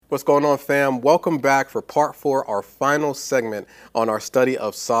What's going on, fam? Welcome back for part 4, our final segment on our study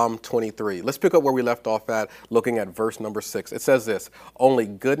of Psalm 23. Let's pick up where we left off at, looking at verse number 6. It says this: "Only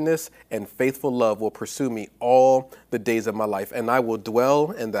goodness and faithful love will pursue me all the days of my life, and I will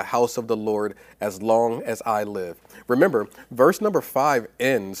dwell in the house of the Lord as long as I live." Remember, verse number 5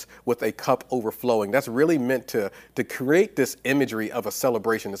 ends with a cup overflowing. That's really meant to create this imagery of a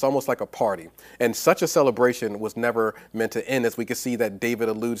celebration. It's almost like a party. And such a celebration was never meant to end, as we can see that David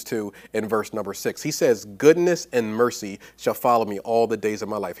alludes to in verse number 6. He says, "Goodness and mercy shall follow me all the days of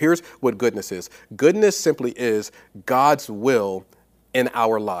my life." Here's what goodness is. Goodness simply is God's will in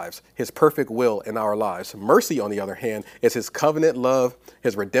our lives, his perfect will in our lives. Mercy, on the other hand, is his covenant love,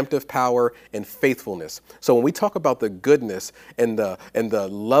 his redemptive power, and faithfulness. So when we talk about the goodness and the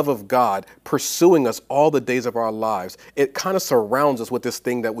love of God pursuing us all the days of our lives, it kind of surrounds us with this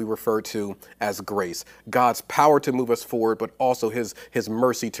thing that we refer to as grace. God's power to move us forward, but also his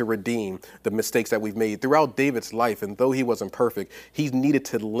mercy to redeem the mistakes that we've made throughout David's life. And though he wasn't perfect, he needed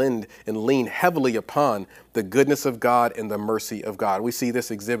to lend and lean heavily upon the goodness of God and the mercy of God. We see this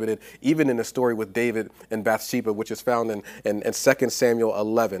exhibited even in the story with David and Bathsheba, which is found in 2 Samuel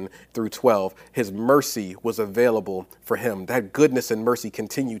 11 through 12. His mercy was available for him. That goodness and mercy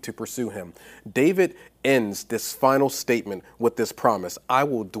continued to pursue him. David ends this final statement with this promise: "I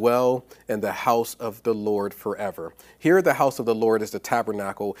will dwell in the house of the Lord forever." Here, the house of the Lord is the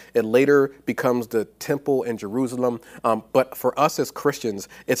tabernacle. It later becomes the temple in Jerusalem. But for us as Christians,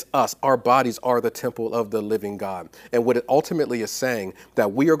 it's us. Our bodies are the temple of the living God. And what it ultimately is saying,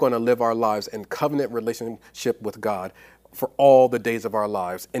 that we are going to live our lives in covenant relationship with God for all the days of our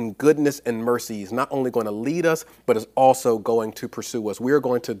lives. And goodness and mercy is not only going to lead us, but is also going to pursue us. We are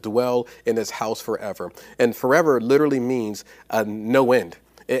going to dwell in his house forever. And forever literally means no end.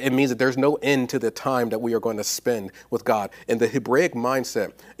 It means that there's no end to the time that we are going to spend with God. In the Hebraic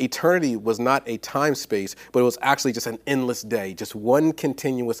mindset, eternity was not a time space, but it was actually just an endless day, just one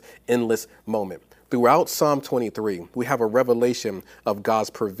continuous endless moment. Throughout Psalm 23, we have a revelation of God's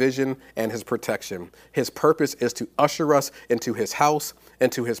provision and his protection. His purpose is to usher us into his house and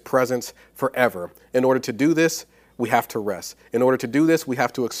to his presence forever. In order to do this, we have to rest. In order to do this, we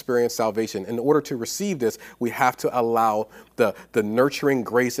have to experience salvation. In order to receive this, we have to allow the nurturing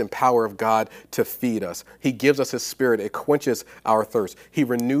grace and power of God to feed us. He gives us his spirit. It quenches our thirst. He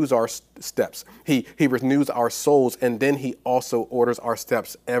renews our steps. He renews our souls. And then he also orders our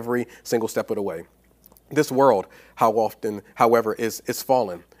steps every single step of the way. This world, however, is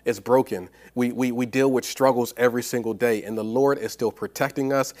fallen. It's broken. We deal with struggles every single day, and the Lord is still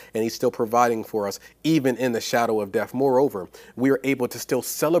protecting us, and he's still providing for us, even in the shadow of death. Moreover, we are able to still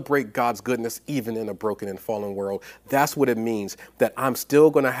celebrate God's goodness, even in a broken and fallen world. That's what it means, that I'm still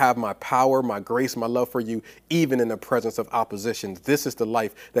going to have my power, my grace, my love for you, even in the presence of opposition. This is the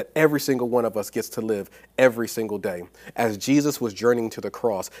life that every single one of us gets to live every single day. As Jesus was journeying to the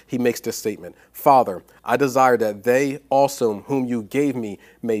cross, he makes this statement: "Father, I desire that they also whom you gave me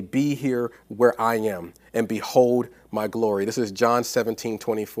may be here where I am, and behold my glory." This is John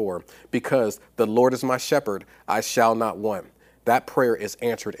 17:24. "Because the Lord is my shepherd, I shall not want." That prayer is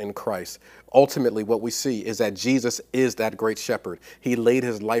answered in Christ. Ultimately, what we see is that Jesus is that great shepherd. He laid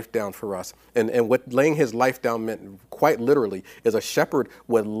his life down for us. And what laying his life down meant, quite literally, is a shepherd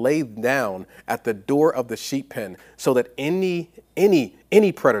would lay down at the door of the sheep pen so that any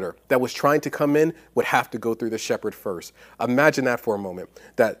predator that was trying to come in would have to go through the shepherd first. Imagine that for a moment,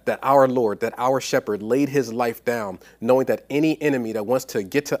 that our Lord, that our shepherd laid his life down, knowing that any enemy that wants to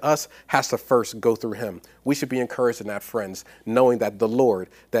get to us has to first go through him. We should be encouraged in that, friends, knowing that the Lord,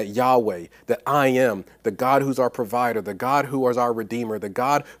 that Yahweh, that I am, the God who's our provider, the God who is our redeemer, the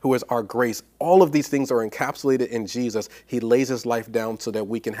God who is our grace, all of these things are encapsulated in Jesus. He lays his life down so that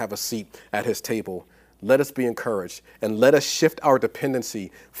we can have a seat at his table. Let us be encouraged, and let us shift our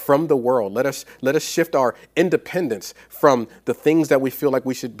dependency from the world. Let us shift our independence from the things that we feel like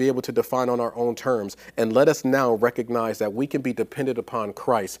we should be able to define on our own terms. And let us now recognize that we can be dependent upon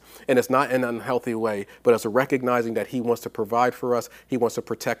Christ. And it's not in an unhealthy way, but it's recognizing that he wants to provide for us, he wants to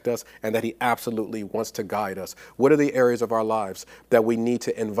protect us, and that he absolutely wants to guide us. What are the areas of our lives that we need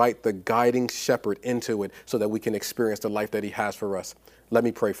to invite the guiding shepherd into it so that we can experience the life that he has for us? Let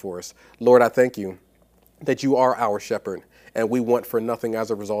me pray for us. Lord, I thank you that you are our shepherd, and we want for nothing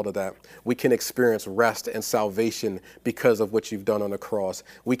as a result of that. We can experience rest and salvation because of what you've done on the cross.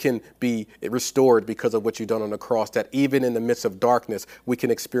 We can be restored because of what you've done on the cross, that even in the midst of darkness, we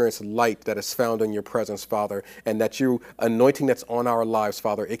can experience light that is found in your presence, Father, and that your anointing that's on our lives,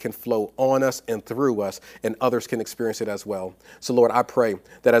 Father, it can flow on us and through us, and others can experience it as well. So, Lord, I pray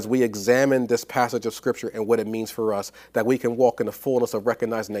that as we examine this passage of Scripture and what it means for us, that we can walk in the fullness of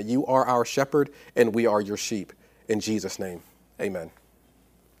recognizing that you are our shepherd and we are your sheep. In Jesus' name, amen.